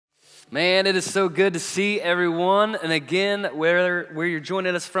Man, it is so good to see everyone. And again, where you're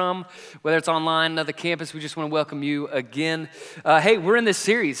joining us from, whether it's online, another campus, we just want to welcome you again. Hey, we're in this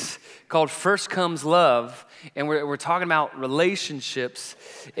series called First Comes Love, and we're talking about relationships.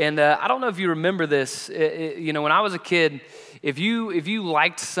 And I don't know if you remember this. When I was a kid, if you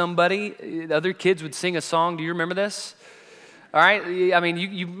liked somebody, other kids would sing a song. Do you remember this? All right, I mean,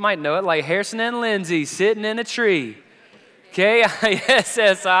 you might know it, like Harrison and Lindsay sitting in a tree.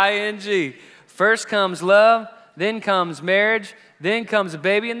 K-I-S-S-I-N-G. First comes love, then comes marriage, then comes a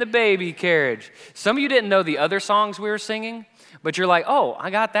baby in the baby carriage. Some of you didn't know the other songs we were singing, but you're like, oh, I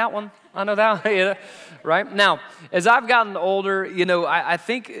got that one. I know that one, right? Now, as I've gotten older, I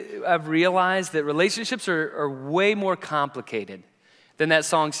think I've realized that relationships are way more complicated than that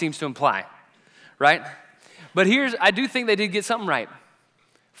song seems to imply, right? But I do think they did get something right.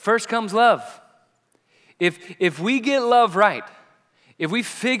 First comes love. If we get love right, if we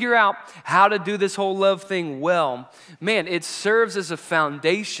figure out how to do this whole love thing well, man, it serves as a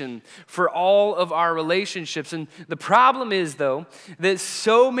foundation for all of our relationships. And the problem is, though, that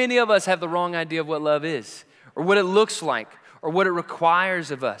so many of us have the wrong idea of what love is, or what it looks like, or what it requires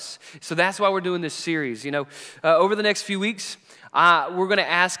of us. So that's why we're doing this series. Over the next few weeks, we're going to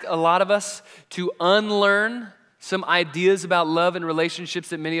ask a lot of us to unlearn some ideas about love and relationships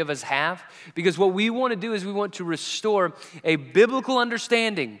that many of us have, because what we want to do is we want to restore a biblical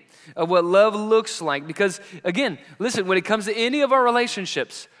understanding of what love looks like. Because again, listen, when it comes to any of our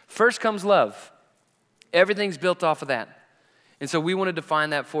relationships, first comes love. Everything's built off of that. And so we want to define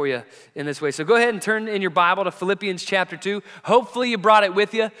that for you in this way. So go ahead and turn in your Bible to Philippians chapter 2. Hopefully you brought it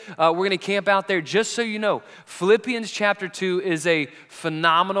with you. We're going to camp out there. Just so you know, Philippians chapter 2 is a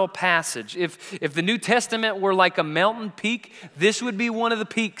phenomenal passage. If the New Testament were like a mountain peak, this would be one of the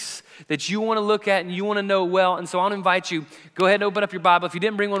peaks that you want to look at and you want to know well. And so I want to invite you, go ahead and open up your Bible. If you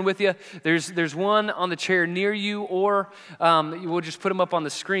didn't bring one with you, there's one on the chair near you, or we'll just put them up on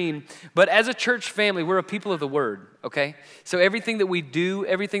the screen. But as a church family, we're a people of the Word, okay? So everything that we do,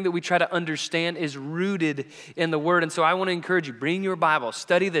 everything that we try to understand is rooted in the Word. And so I want to encourage you, bring your Bible,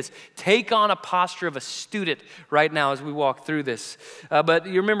 study this, take on a posture of a student right now as we walk through this. But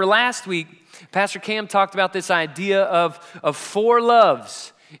you remember last week, Pastor Cam talked about this idea of four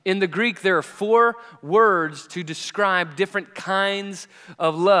loves. In the Greek, there are four words to describe different kinds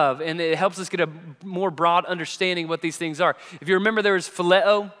of love, and it helps us get a more broad understanding of what these things are. If you remember, there was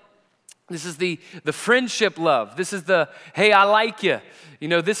phileo. This is the friendship love. This is the, hey, I like you.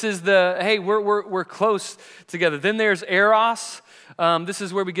 This is the, hey, we're close together. Then there's eros. This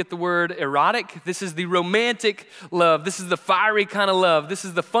is where we get the word erotic. This is the romantic love. This is the fiery kind of love. This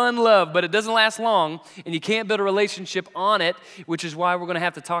is the fun love, but it doesn't last long, and you can't build a relationship on it, which is why we're going to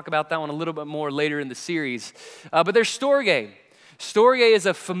have to talk about that one a little bit more later in the series. But there's storge. Storge is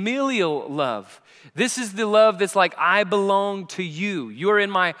a familial love. This is the love that's like, I belong to you. You're in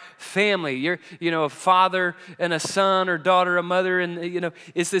my family. You're, a father and a son or daughter, a mother, and,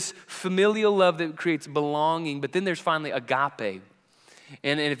 it's this familial love that creates belonging. But then there's finally agape.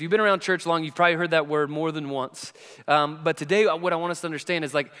 And if you've been around church long, you've probably heard that word more than once. But today, what I want us to understand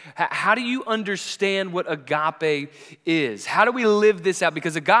is how do you understand what agape is? How do we live this out?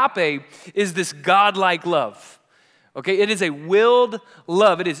 Because agape is this godlike love. Okay, it is a willed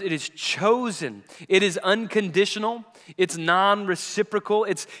love. It is chosen. It is unconditional. It's non-reciprocal.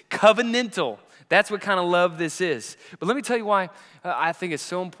 It's covenantal. That's what kind of love this is. But let me tell you why I think it's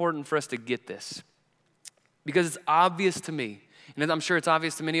so important for us to get this. Because it's obvious to me, and I'm sure it's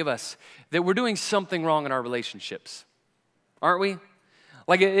obvious to many of us, that we're doing something wrong in our relationships. Aren't we?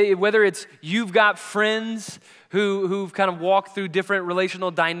 Like whether it's you've got friends who've kind of walked through different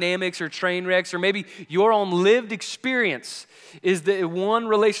relational dynamics or train wrecks, or maybe your own lived experience is the one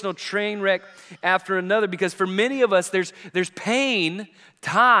relational train wreck after another. Because for many of us, there's pain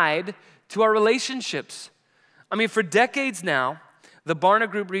tied to our relationships. I mean, for decades now, the Barna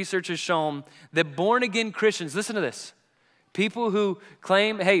Group research has shown that born-again Christians, listen to this, people who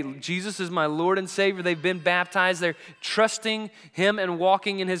claim, hey, Jesus is my Lord and Savior, they've been baptized, they're trusting Him and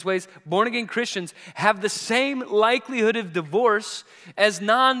walking in His ways. Born-again Christians have the same likelihood of divorce as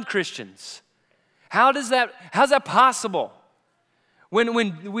non-Christians. How's that possible? When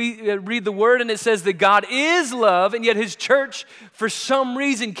we read the Word and it says that God is love, and yet His church, for some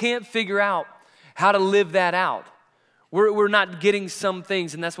reason, can't figure out how to live that out. We're not getting some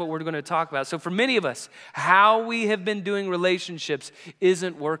things, and that's what we're going to talk about. So for many of us, how we have been doing relationships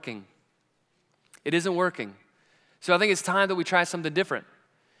isn't working. It isn't working. So I think it's time that we try something different.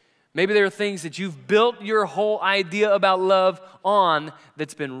 Maybe there are things that you've built your whole idea about love on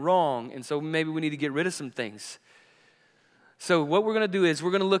that's been wrong, and so maybe we need to get rid of some things. So what we're going to do is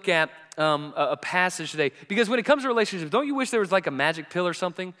we're going to look at a passage today. Because when it comes to relationships, don't you wish there was like a magic pill or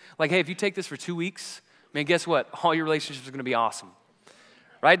something? Like, hey, if you take this for 2 weeks, man, guess what? All your relationships are going to be awesome.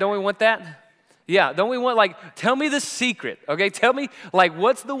 Right? Don't we want that? Yeah, don't we want like, tell me the secret, okay? Tell me like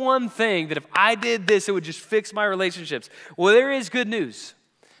what's the one thing that if I did this, it would just fix my relationships. Well, there is good news.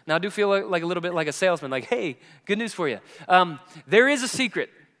 Now, I do feel like a little bit like a salesman, like, hey, good news for you. There is a secret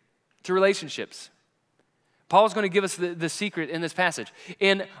to relationships. Paul's going to give us the secret in this passage.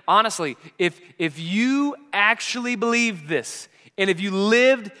 And honestly, if you actually believed this, and if you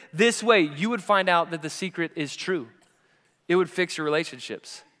lived this way, you would find out that the secret is true. It would fix your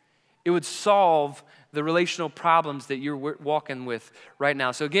relationships. It would solve the relational problems that you're walking with right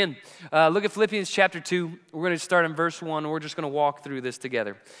now. So again, look at Philippians chapter 2. We're going to start in verse 1. We're just going to walk through this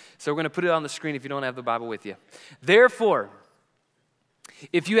together. So we're going to put it on the screen if you don't have the Bible with you. Therefore,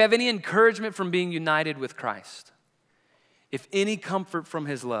 if you have any encouragement from being united with Christ, if any comfort from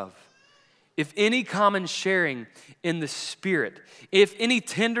his love, if any common sharing in the Spirit, if any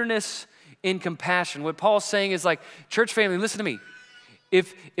tenderness and compassion, what Paul's saying is like, church family, listen to me.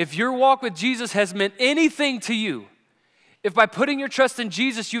 If your walk with Jesus has meant anything to you, if by putting your trust in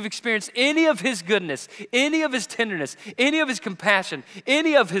Jesus you've experienced any of his goodness, any of his tenderness, any of his compassion,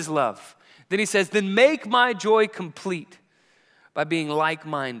 any of his love, then he says, then make my joy complete by being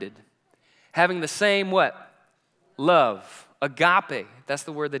like-minded, having the same what? Love. Agape, that's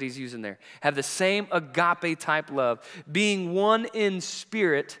the word that he's using there. Have the same agape type love, being one in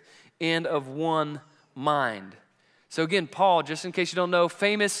spirit and of one mind. So again, Paul, just in case you don't know,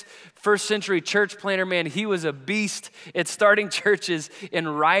 famous first century church planter, man, he was a beast at starting churches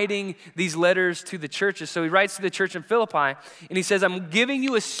and writing these letters to the churches. So he writes to the church in Philippi and he says, I'm giving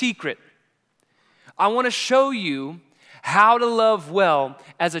you a secret. I want to show you how to love well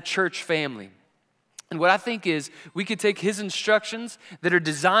as a church family. And what I think is we could take his instructions that are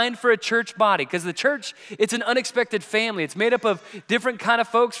designed for a church body, because the church, it's an unexpected family. It's made up of different kind of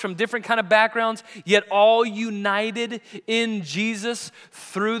folks from different kind of backgrounds, yet all united in Jesus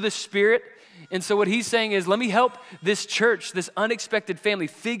through the Spirit. And so what he's saying is, let me help this church, this unexpected family,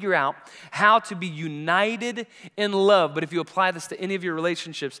 figure out how to be united in love. But if you apply this to any of your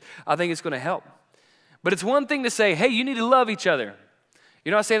relationships, I think it's going to help. But it's one thing to say, hey, you need to love each other.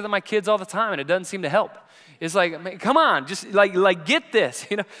 You know, I say that to my kids all the time, and it doesn't seem to help. It's like, man, come on, just like get this,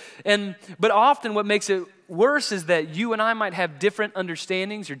 you know. But often what makes it worse is that you and I might have different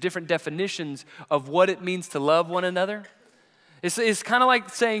understandings or different definitions of what it means to love one another. It's kind of like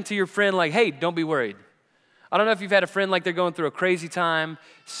saying to your friend, like, hey, don't be worried. I don't know if you've had a friend like they're going through a crazy time,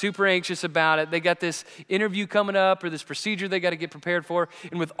 super anxious about it. They got this interview coming up or this procedure they got to get prepared for.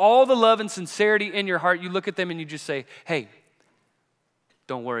 And with all the love and sincerity in your heart, you look at them and you just say, hey,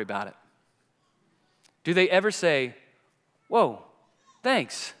 don't worry about it. Do they ever say, whoa,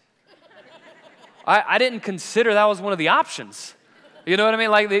 thanks. I didn't consider that was one of the options. You know what I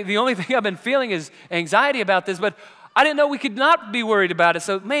mean? Like the only thing I've been feeling is anxiety about this, but I didn't know we could not be worried about it.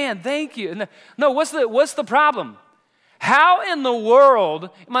 So, man, thank you. No, what's the problem? How in the world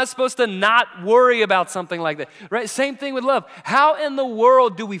am I supposed to not worry about something like that? Right? Same thing with love. How in the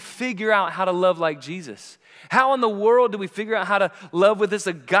world do we figure out how to love like Jesus? How in the world do we figure out how to love with this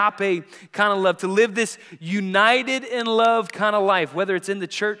agape kind of love, to live this united in love kind of life, whether it's in the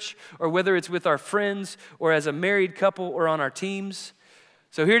church or whether it's with our friends or as a married couple or on our teams?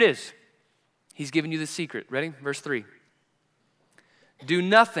 So here it is. He's giving you the secret. Ready? Verse 3. Do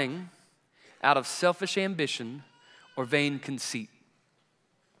nothing out of selfish ambition or vain conceit.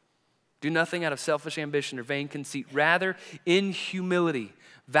 Do nothing out of selfish ambition or vain conceit. Rather, in humility,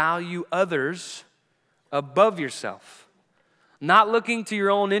 value others above yourself, not looking to your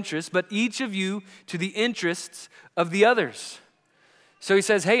own interests, but each of you to the interests of the others. So he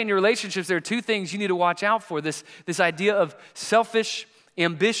says, hey, in your relationships, there are two things you need to watch out for. This idea of selfish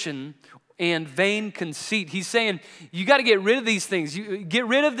ambition and vain conceit. He's saying you got to get rid of these things. You get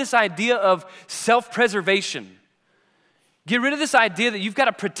rid of this idea of self-preservation. Get rid of this idea that you've got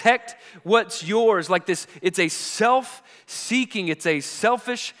to protect what's yours like this. It's a self-seeking. It's a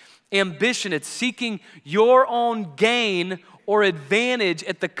selfish ambition. It's seeking your own gain or advantage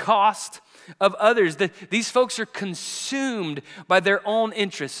at the cost of others. These folks are consumed by their own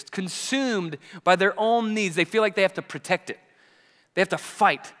interests, consumed by their own needs. They feel like they have to protect it. They have to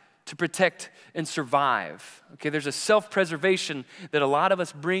fight to protect and survive. Okay, there's a self-preservation that a lot of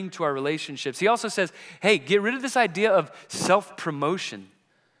us bring to our relationships. He also says, hey, get rid of this idea of self-promotion.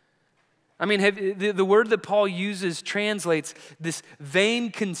 I mean, the word that Paul uses translates this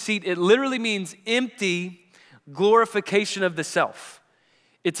vain conceit. It literally means empty glorification of the self.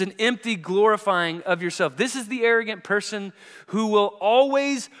 It's an empty glorifying of yourself. This is the arrogant person who will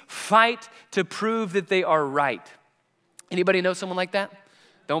always fight to prove that they are right. Anybody know someone like that?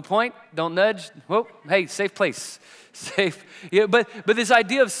 Don't point, don't nudge. Whoa, hey, safe place. Safe. Yeah, but this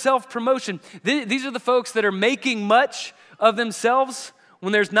idea of self-promotion, these are the folks that are making much of themselves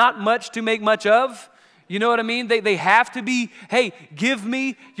when there's not much to make much of. You know what I mean? They have to be, hey, give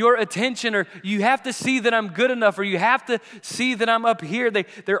me your attention, or you have to see that I'm good enough, or you have to see that I'm up here.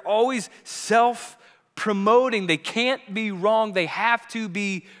 They're always self-promoting. They can't be wrong. They have to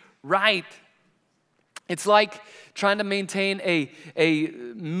be right. It's like trying to maintain a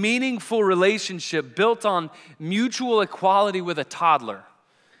meaningful relationship built on mutual equality with a toddler.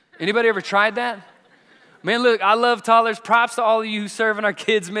 Anybody ever tried that? Man, look, I love toddlers. Props to all of you who serve in our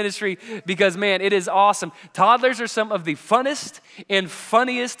kids' ministry because, man, it is awesome. Toddlers are some of the funnest and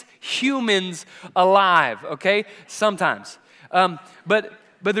funniest humans alive, okay? Sometimes. But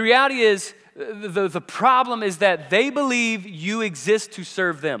the reality is, the problem is that they believe you exist to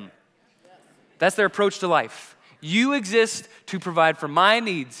serve them. That's their approach to life. You exist to provide for my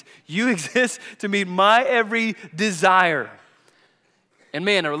needs. You exist to meet my every desire. And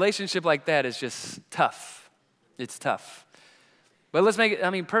man, a relationship like that is just tough. It's tough. But let's make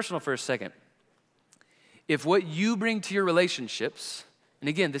it, personal for a second. If what you bring to your relationships, and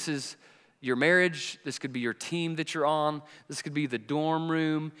again, this is your marriage, this could be your team that you're on, this could be the dorm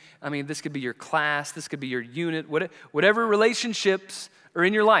room, this could be your class, this could be your unit, whatever relationships are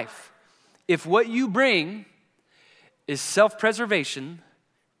in your life. If what you bring is self-preservation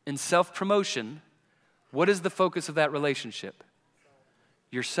and self-promotion, what is the focus of that relationship?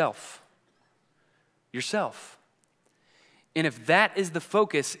 Yourself. Yourself. And if that is the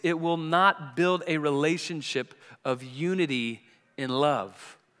focus, it will not build a relationship of unity and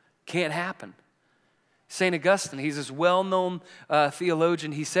love. Can't happen. St. Augustine, he's this well-known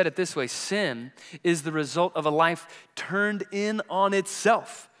theologian, he said it this way: sin is the result of a life turned in on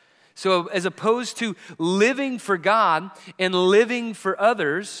itself. So as opposed to living for God and living for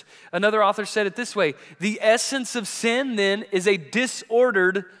others, another author said it this way: the essence of sin then is a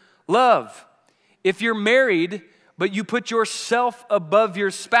disordered love. If you're married, but you put yourself above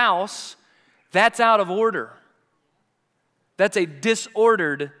your spouse, that's out of order. That's a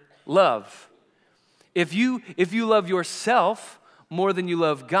disordered love. If you love yourself more than you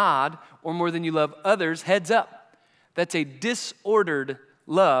love God or more than you love others, heads up. That's a disordered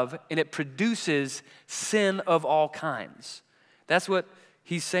love, and it produces sin of all kinds. That's what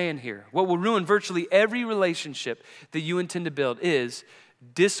he's saying here. What will ruin virtually every relationship that you intend to build is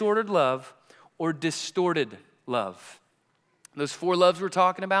disordered love or distorted love. Those 4 loves we're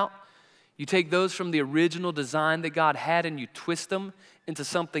talking about, you take those from the original design that God had and you twist them into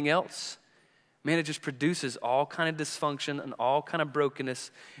something else, man, it just produces all kind of dysfunction and all kind of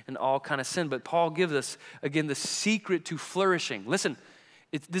brokenness and all kind of sin. But Paul gives us, again, the secret to flourishing. Listen,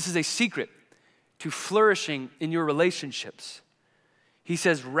 this is a secret to flourishing in your relationships. He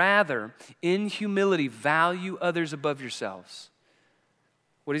says, rather, in humility, value others above yourselves.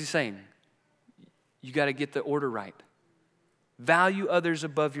 What is he saying? You got to get the order right. Value others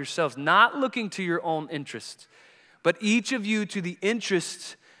above yourselves, not looking to your own interests, but each of you to the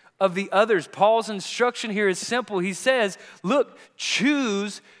interests of the others. Paul's instruction here is simple. He says, look,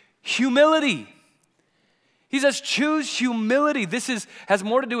 choose humility. He says, choose humility. This has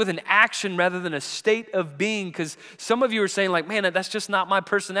more to do with an action rather than a state of being, because some of you are saying like, man, that's just not my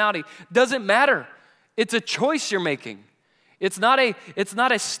personality. Doesn't matter. It's a choice you're making. It's not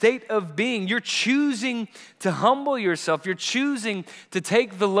a state of being. You're choosing to humble yourself. You're choosing to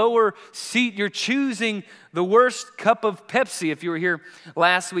take the lower seat. You're choosing the worst cup of Pepsi if you were here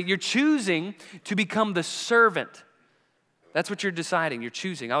last week. You're choosing to become the servant. That's what you're deciding. You're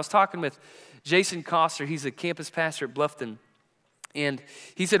choosing. I was talking with Jason Koster, he's a campus pastor at Bluffton, and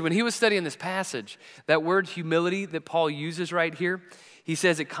he said when he was studying this passage, that word humility that Paul uses right here, he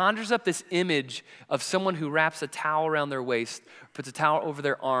says it conjures up this image of someone who wraps a towel around their waist, puts a towel over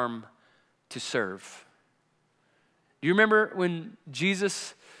their arm to serve. Do you remember when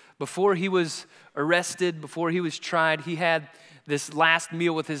Jesus, before he was arrested, before he was tried, he had this last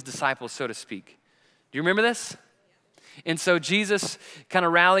meal with his disciples, so to speak? Do you remember this? And so Jesus kind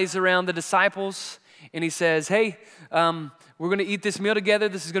of rallies around the disciples and he says, hey, we're going to eat this meal together.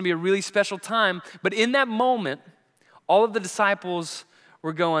 This is going to be a really special time. But in that moment, all of the disciples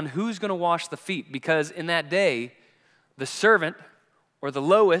were going, who's going to wash the feet? Because in that day, the servant or the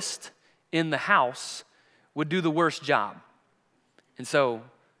lowest in the house would do the worst job. And so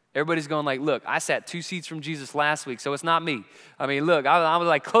Everybody's going like, look, I sat 2 seats from Jesus last week, so it's not me. I mean, look, I was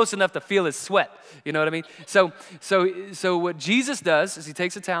like close enough to feel his sweat. You know what I mean? So what Jesus does is he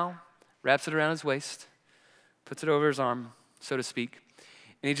takes a towel, wraps it around his waist, puts it over his arm, so to speak,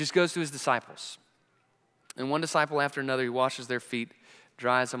 and he just goes to his disciples. And one disciple after another, he washes their feet,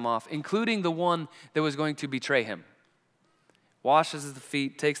 dries them off, including the one that was going to betray him. Washes the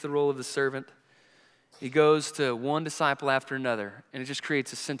feet, takes the role of the servant. He goes to one disciple after another, and it just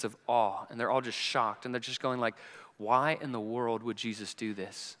creates a sense of awe, and they're all just shocked, and they're just going like, why in the world would Jesus do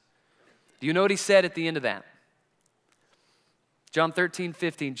this? Do you know what he said at the end of that? John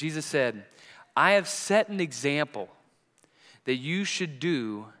 13:15, Jesus said, I have set an example that you should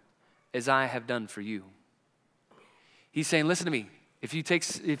do as I have done for you. He's saying, listen to me, if you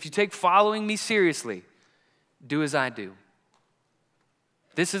take following me seriously, do as I do.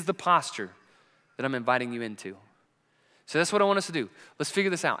 This is the posture that I'm inviting you into. So that's what I want us to do. Let's figure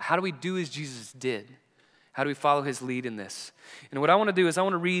this out. How do we do as Jesus did? How do we follow his lead in this? And what I want to do is I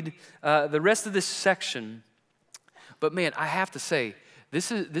want to read the rest of this section. But man, I have to say,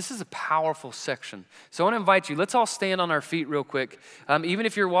 this is a powerful section. So I want to invite you, let's all stand on our feet real quick. Even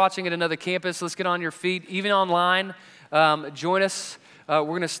if you're watching at another campus, let's get on your feet. Even online, join us. We're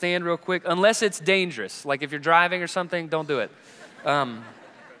going to stand real quick, unless it's dangerous. Like if you're driving or something, don't do it.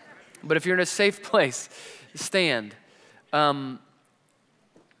 But if you're in a safe place, stand. We're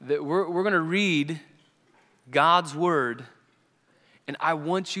going to read God's word, and I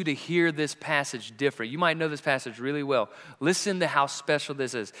want you to hear this passage different. You might know this passage really well. Listen to how special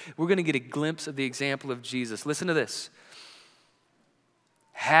this is. We're going to get a glimpse of the example of Jesus. Listen to this.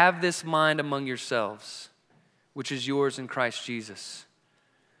 Have this mind among yourselves, which is yours in Christ Jesus,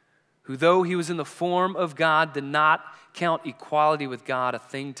 who though he was in the form of God, did not count equality with God a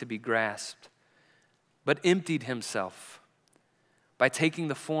thing to be grasped, but emptied himself by taking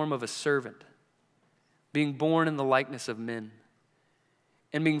the form of a servant, being born in the likeness of men,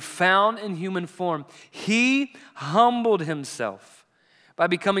 and being found in human form, he humbled himself by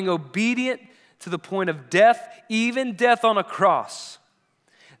becoming obedient to the point of death, even death on a cross.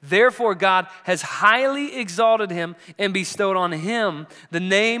 Therefore, God has highly exalted him and bestowed on him the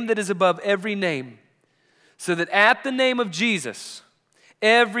name that is above every name, so that at the name of Jesus,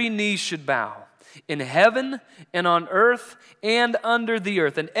 every knee should bow in heaven and on earth and under the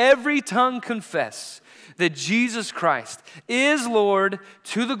earth, and every tongue confess that Jesus Christ is Lord,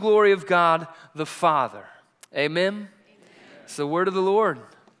 to the glory of God the Father. Amen? Amen. It's the word of the Lord.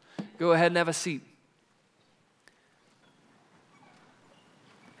 Go ahead and have a seat.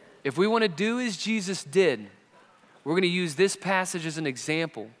 If we want to do as Jesus did, we're going to use this passage as an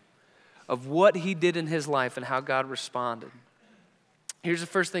example of what he did in his life and how God responded. Here's the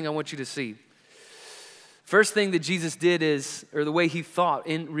first thing I want you to see. First thing that Jesus did is, or the way he thought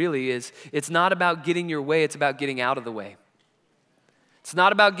really is, it's not about getting your way, it's about getting out of the way. It's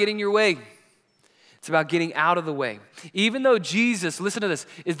not about getting your way. It's about getting out of the way. Even though Jesus, listen to this,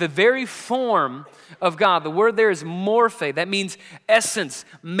 is the very form of God. The word there is morphe. That means essence,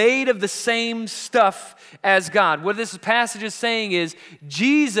 made of the same stuff as God. What this passage is saying is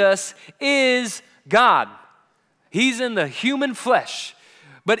Jesus is God. He's in the human flesh.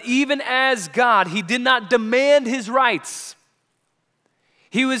 But even as God, he did not demand his rights.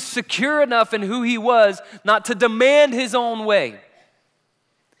 He was secure enough in who he was not to demand his own way.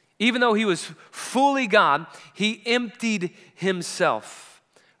 Even though he was fully God, he emptied himself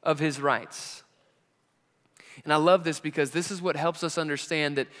of his rights. And I love this because this is what helps us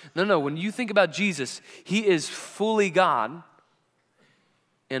understand that, no, when you think about Jesus, he is fully God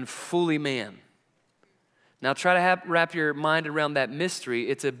and fully man. Now try to wrap your mind around that mystery.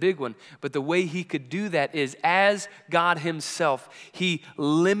 It's a big one. But the way he could do that is as God himself, he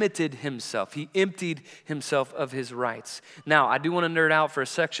limited himself. He emptied himself of his rights. Now, I do want to nerd out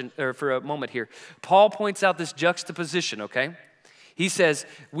for a moment here. Paul points out this juxtaposition, okay? He says,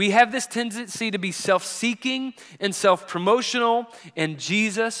 we have this tendency to be self-seeking and self-promotional, and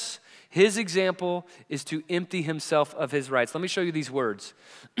Jesus, his example is to empty himself of his rights. Let me show you these words.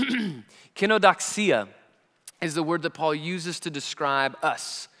 Kenodoxia is the word that Paul uses to describe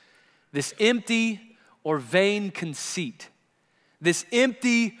us. This empty or vain conceit. This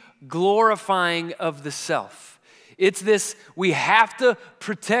empty glorifying of the self. It's this, we have to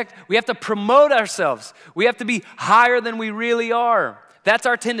protect, we have to promote ourselves. We have to be higher than we really are. That's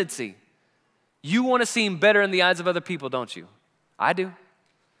our tendency. You want to seem better in the eyes of other people, don't you? I do.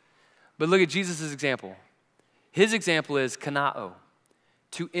 But look at Jesus' example. His example is kanao,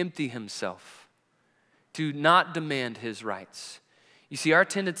 to empty himself. To not demand his rights. You see, our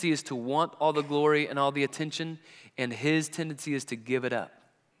tendency is to want all the glory and all the attention, and his tendency is to give it up.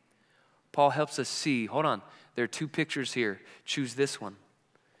 Paul helps us see, hold on, there are two pictures here. Choose this one.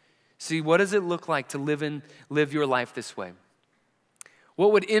 See, what does it look like to live your life this way?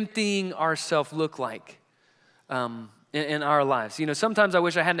 What would emptying ourselves look like in our lives? You know, sometimes I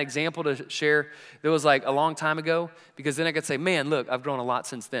wish I had an example to share that was like a long time ago, because then I could say, man, look, I've grown a lot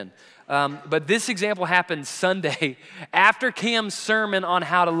since then. But this example happened Sunday after Cam's sermon on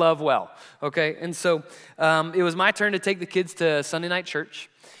how to love well, okay? And so it was my turn to take the kids to Sunday night church.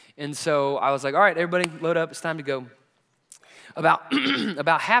 And so I was like, all right, everybody load up, it's time to go.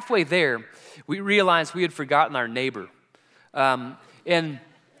 About halfway there, we realized we had forgotten our neighbor. And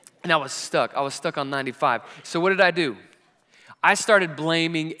I was stuck. I was stuck on 95. So what did I do? I started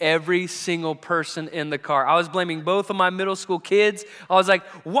blaming every single person in the car. I was blaming both of my middle school kids. I was like,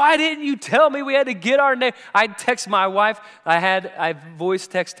 why didn't you tell me we had to get our name? I'd text my wife. I voice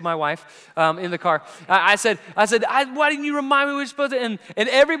text my wife in the car. I said, why didn't you remind me we were supposed to? And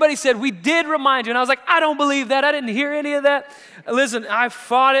everybody said, we did remind you. And I was like, I don't believe that. I didn't hear any of that. Listen, I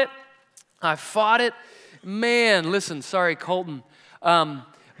fought it. Man, listen, sorry, Colton.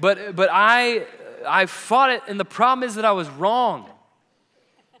 But I fought it, and the problem is that I was wrong.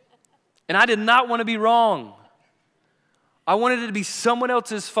 And I did not want to be wrong. I wanted it to be someone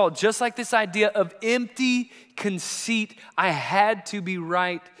else's fault. Just like this idea of empty conceit, I had to be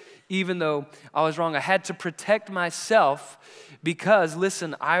right even though I was wrong. I had to protect myself because,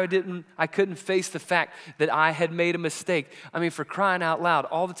 listen, I couldn't face the fact that I had made a mistake. I mean, for crying out loud,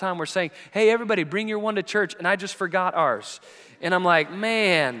 all the time we're saying, hey, everybody, bring your one to church, and I just forgot ours. And I'm like,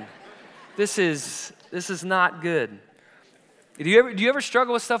 man, this is not good. Do you ever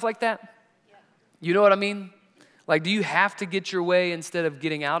struggle with stuff like that? Yeah. You know what I mean? Like, do you have to get your way instead of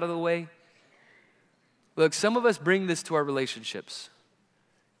getting out of the way? Look, some of us bring this to our relationships.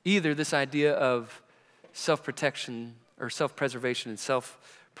 Either this idea of self-protection or self-preservation and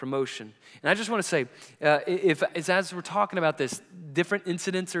self-promotion. And I just want to say, as we're talking about this, different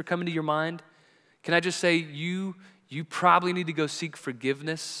incidents are coming to your mind. Can I just say, you probably need to go seek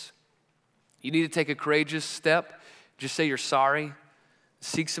forgiveness. You need to take a courageous step. Just say you're sorry.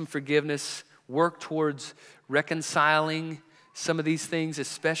 Seek some forgiveness. Work towards reconciling some of these things,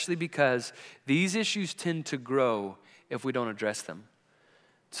 especially because these issues tend to grow if we don't address them.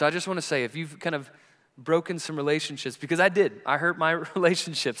 So I just want to say, if you've kind of broken some relationships, because I did. I hurt my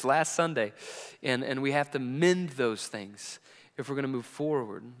relationships last Sunday, and we have to mend those things if we're going to move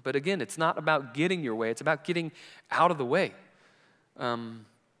forward. But again, it's not about getting your way. It's about getting out of the way.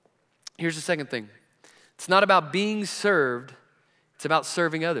 Here's the second thing. It's not about being served. It's about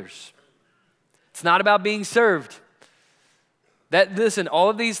serving others. It's not about being served. Listen, all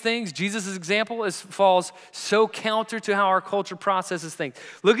of these things, Jesus' example falls so counter to how our culture processes things.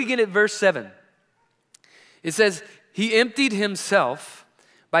 Look again at verse 7. It says, he emptied himself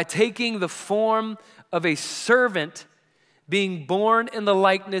by taking the form of a servant, being born in the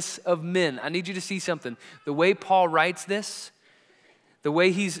likeness of men. I need you to see something. The way Paul writes this, the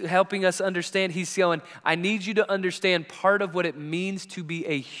way he's helping us understand, he's going, I need you to understand part of what it means to be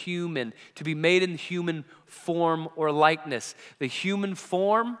a human, to be made in human form or likeness. The human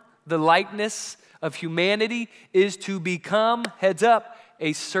form, the likeness of humanity is to become, heads up,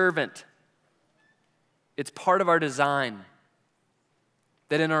 a servant. It's part of our design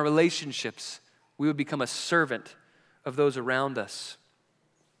that in our relationships, we would become a servant of those around us.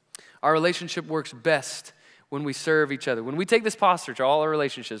 Our relationship works best when we serve each other. When we take this posture to all our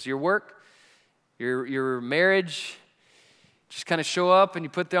relationships, your work, your marriage, just kind of show up and you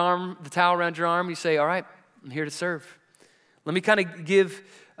put the towel around your arm, and you say, all right, I'm here to serve. Let me give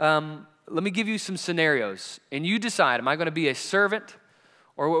you some scenarios, and you decide, am I going to be a servant,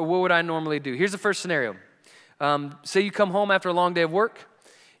 or what would I normally do? Here's the first scenario. Say you come home after a long day of work,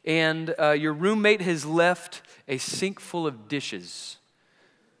 and your roommate has left a sink full of dishes.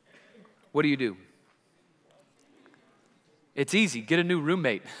 What do? It's easy. Get a new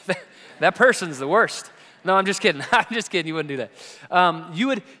roommate. That person's the worst. No, I'm just kidding. I'm just kidding. You wouldn't do that.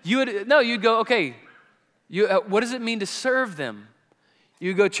 You'd go, okay, what does it mean to serve them?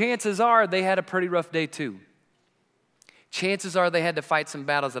 You go, chances are they had a pretty rough day too. Chances are they had to fight some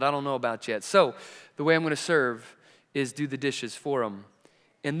battles that I don't know about yet. So the way I'm going to serve is do the dishes for them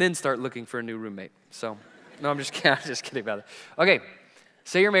and then start looking for a new roommate. So, no, I'm just kidding about it. Okay,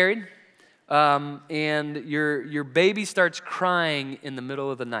 say you're married. And your baby starts crying in the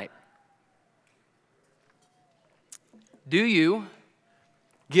middle of the night. Do you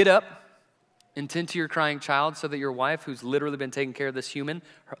get up and tend to your crying child so that your wife, who's literally been taking care of this human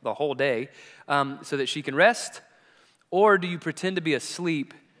the whole day, so that she can rest? Or do you pretend to be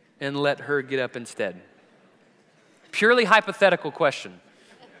asleep and let her get up instead? Purely hypothetical question.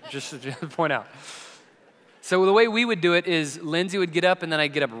 just to point out. So the way we would do it is Lindsay would get up and then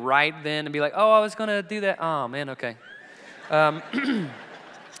I'd get up right then and be like, oh, I was going to do that. Oh, man, okay.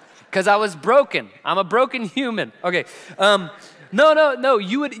 Because I was broken. I'm a broken human. Okay. No.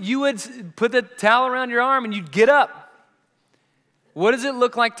 You would put the towel around your arm and you'd get up. What does it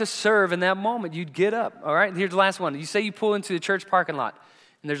look like to serve in that moment? You'd get up, all right? Here's the last one. You say you pull into the church parking lot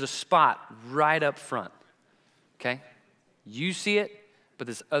and there's a spot right up front, okay? You see it, but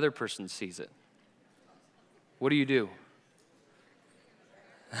this other person sees it. What do?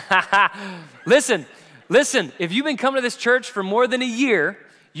 Listen, if you've been coming to this church for more than a year,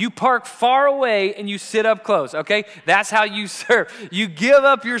 you park far away and you sit up close, okay? That's how you serve. You give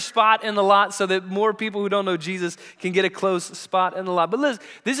up your spot in the lot so that more people who don't know Jesus can get a close spot in the lot. But listen,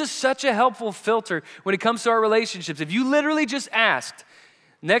 this is such a helpful filter when it comes to our relationships. If you literally just asked,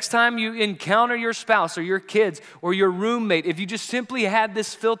 next time you encounter your spouse or your kids or your roommate, if you just simply had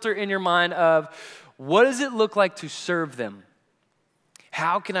this filter in your mind of, what does it look like to serve them?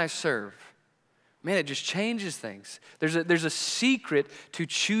 How can I serve? Man, it just changes things. There's a secret to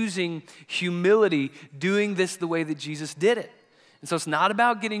choosing humility, doing this the way that Jesus did it. And so it's not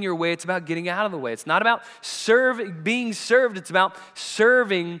about getting your way, it's about getting out of the way. It's not about being served, it's about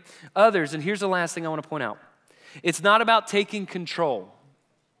serving others. And here's the last thing I want to point out. It's not about taking control,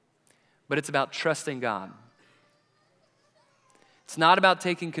 but it's about trusting God. It's not about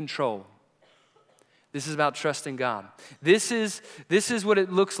taking control. This is about trusting God. This is what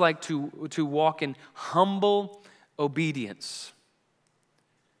it looks like to walk in humble obedience.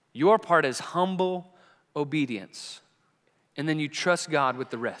 Your part is humble obedience. And then you trust God with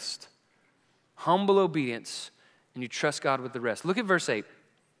the rest. Humble obedience, and you trust God with the rest. Look at verse 8.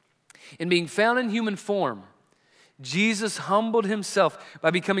 In being found in human form, Jesus humbled himself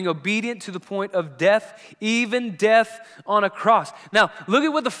by becoming obedient to the point of death, even death on a cross. Now, look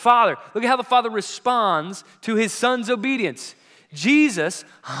at how the Father responds to his Son's obedience. Jesus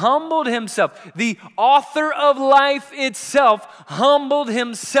humbled himself. The author of life itself humbled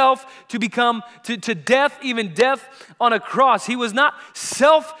himself to become to death, even death on a cross. He was not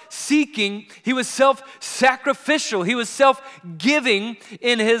self-seeking. He was self-sacrificial. He was self-giving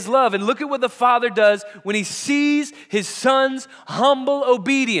in his love. And look at what the Father does when he sees his Son's humble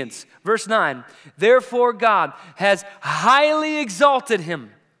obedience. Verse 9, therefore God has highly exalted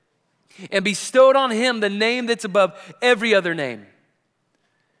him and bestowed on him the name that's above every other name.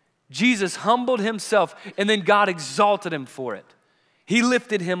 Jesus humbled himself, and then God exalted him for it. He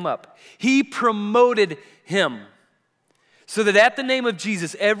lifted him up. He promoted him so that at the name of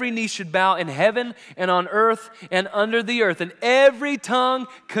Jesus, every knee should bow in heaven and on earth and under the earth, and every tongue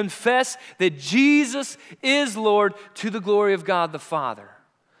confess that Jesus is Lord to the glory of God the Father.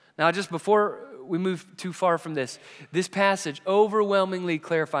 Now, just before we move too far from this passage overwhelmingly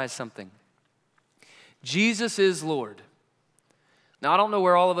clarifies something. Jesus is Lord. Now, I don't know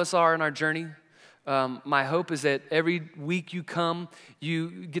where all of us are in our journey. My hope is that every week you come,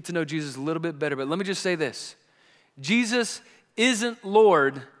 you get to know Jesus a little bit better. But let me just say this. Jesus isn't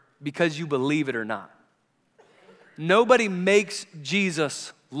Lord because you believe it or not. Nobody makes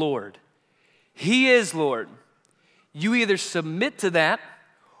Jesus Lord. He is Lord. You either submit to that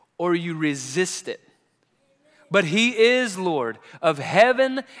or you resist it. But he is Lord of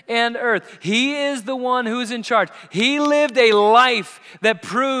heaven and earth. He is the one who is in charge. He lived a life that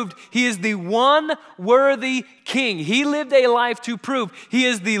proved he is the one worthy king. He lived a life to prove he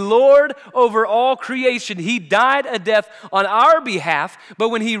is the Lord over all creation. He died a death on our behalf, but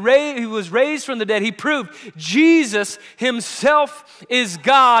when he was raised from the dead, he proved Jesus himself is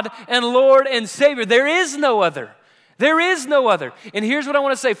God and Lord and Savior. There is no other. There is no other. And here's what I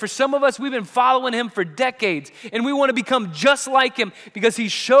want to say. For some of us, we've been following him for decades, and we want to become just like him because he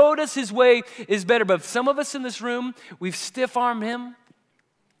showed us his way is better. But some of us in this room, we've stiff-armed him,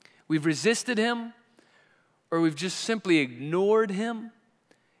 we've resisted him, or we've just simply ignored him.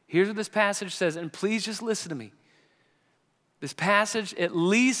 Here's what this passage says, and please just listen to me. This passage at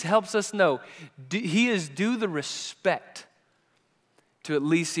least helps us know he is due the respect to at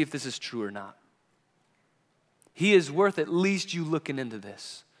least see if this is true or not. He is worth at least you looking into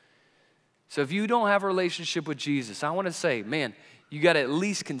this. So if you don't have a relationship with Jesus, I want to say, man, you got to at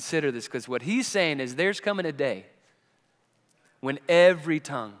least consider this, because what he's saying is there's coming a day when every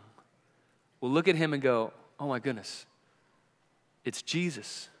tongue will look at him and go, oh my goodness, it's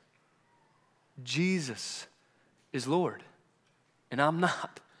Jesus. Jesus is Lord, and I'm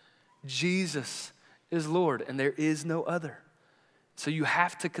not. Jesus is Lord, and there is no other. So you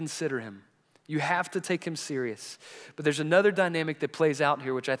have to consider him. You have to take him serious. But there's another dynamic that plays out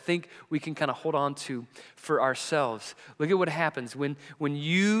here, which I think we can kind of hold on to for ourselves. Look at what happens when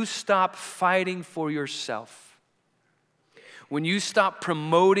you stop fighting for yourself, when you stop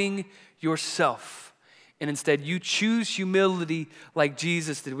promoting yourself, and instead you choose humility like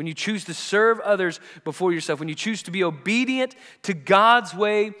Jesus did, when you choose to serve others before yourself, when you choose to be obedient to God's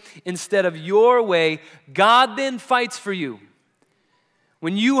way instead of your way, God then fights for you.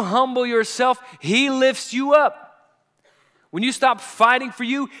 When you humble yourself, he lifts you up. When you stop fighting for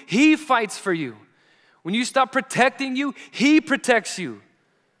you, he fights for you. When you stop protecting you, he protects you.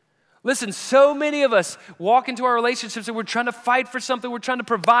 Listen, so many of us walk into our relationships and we're trying to fight for something, we're trying to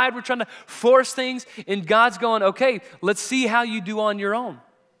provide, we're trying to force things, and God's going, okay, let's see how you do on your own.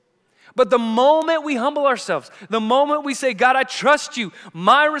 But the moment we humble ourselves, the moment we say, God, I trust you,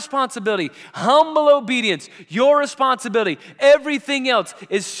 my responsibility, humble obedience, your responsibility, everything else,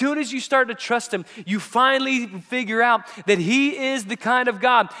 as soon as you start to trust him, you finally figure out that he is the kind of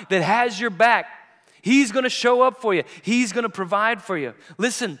God that has your back. He's going to show up for you. He's going to provide for you.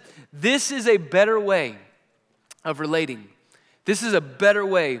 Listen, this is a better way of relating. This is a better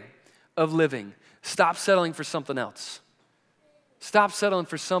way of living. Stop settling for something else. Stop settling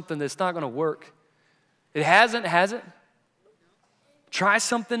for something that's not going to work. It hasn't, has it? Try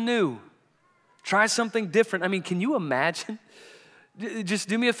something new. Try something different. I mean, can you imagine? Just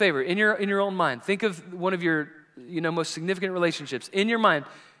do me a favor, in your own mind. Think of one of your most significant relationships. In your mind,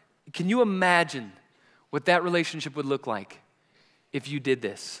 can you imagine what that relationship would look like if you did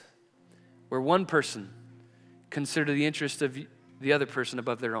this? Where one person considered the interest of the other person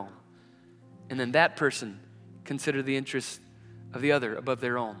above their own. And then that person considered the interest of the other above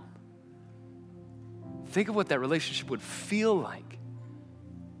their own. Think of what that relationship would feel like.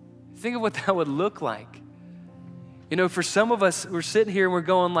 Think of what that would look like. For some of us, we're sitting here and we're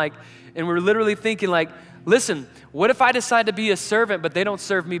going like, and we're literally thinking like, listen, what if I decide to be a servant, but they don't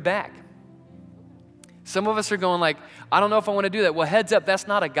serve me back? Some of us are going like, I don't know if I want to do that. Well, heads up, that's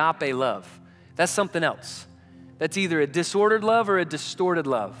not agape love. That's something else. That's either a disordered love or a distorted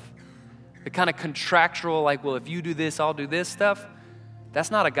love. The kind of contractual, like, well, if you do this, I'll do this stuff.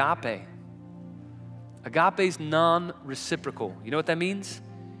 That's not agape. Agape's non-reciprocal. You know what that means?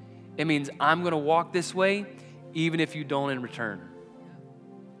 It means I'm going to walk this way even if you don't in return.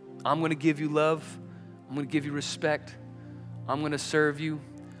 I'm going to give you love. I'm going to give you respect. I'm going to serve you.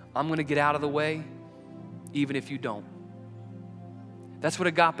 I'm going to get out of the way even if you don't. That's what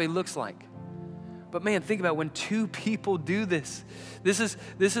agape looks like. But man, think about when two people do this. This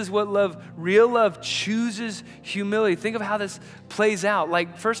is what real love chooses humility. Think of how this plays out.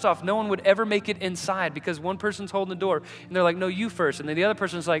 Like, first off, no one would ever make it inside because one person's holding the door and they're like, no, you first. And then the other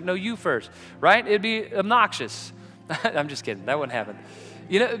person's like, no, you first, right? It'd be obnoxious. I'm just kidding. That wouldn't happen.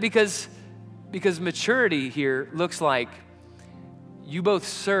 Because maturity here looks like you both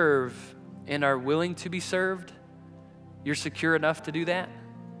serve and are willing to be served. You're secure enough to do that.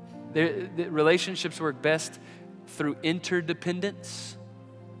 The relationships work best through interdependence,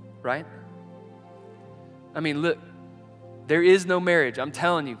 right? I mean, look, there is no marriage. I'm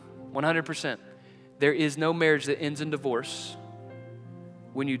telling you, 100%. There is no marriage that ends in divorce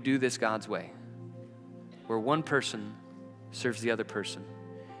when you do this God's way, where one person serves the other person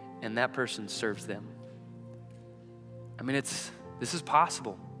and that person serves them. I mean, this is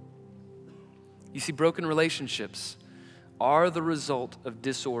possible. You see, broken relationships are the result of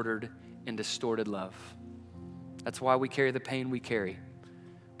disordered and distorted love. That's why we carry the pain we carry.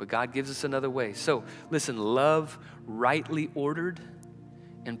 But God gives us another way. So listen, love rightly ordered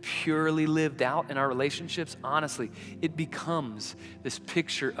and purely lived out in our relationships, honestly, it becomes this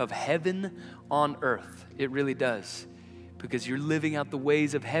picture of heaven on earth. It really does. Because you're living out the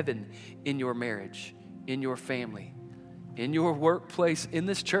ways of heaven in your marriage, in your family, in your workplace, in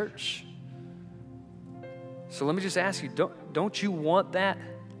this church. So let me just ask you, don't you want that?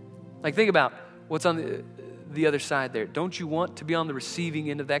 Like, think about what's on the other side there. Don't you want to be on the receiving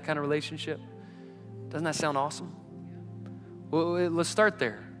end of that kind of relationship? Doesn't that sound awesome? Well, let's start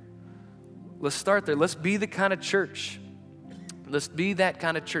there. Let's start there. Let's be the kind of church. Let's be that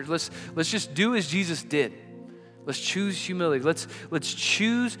kind of church. Let's just do as Jesus did. Let's choose humility. Let's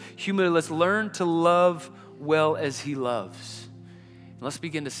choose humility. Let's learn to love well as he loves. And let's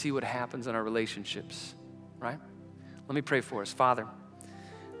begin to see what happens in our relationships. Right? Let me pray for us. Father,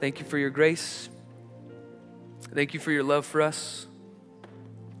 thank you for your grace. Thank you for your love for us.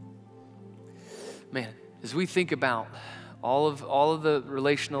 Man, as we think about all of the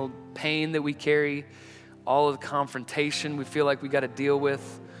relational pain that we carry, all of the confrontation we feel like we got to deal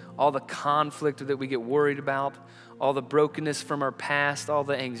with, all the conflict that we get worried about, all the brokenness from our past, all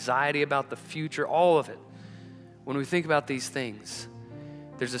the anxiety about the future, all of it. When we think about these things,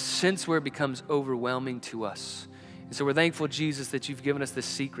 there's a sense where it becomes overwhelming to us. And so we're thankful, Jesus, that you've given us this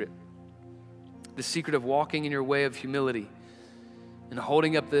secret of walking in your way of humility and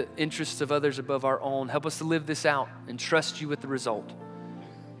holding up the interests of others above our own. Help us to live this out and trust you with the result.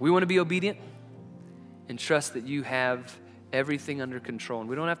 We want to be obedient and trust that you have everything under control, and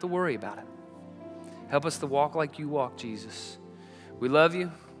we don't have to worry about it. Help us to walk like you walk, Jesus. We love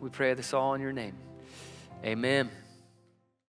you. We pray this all in your name. Amen.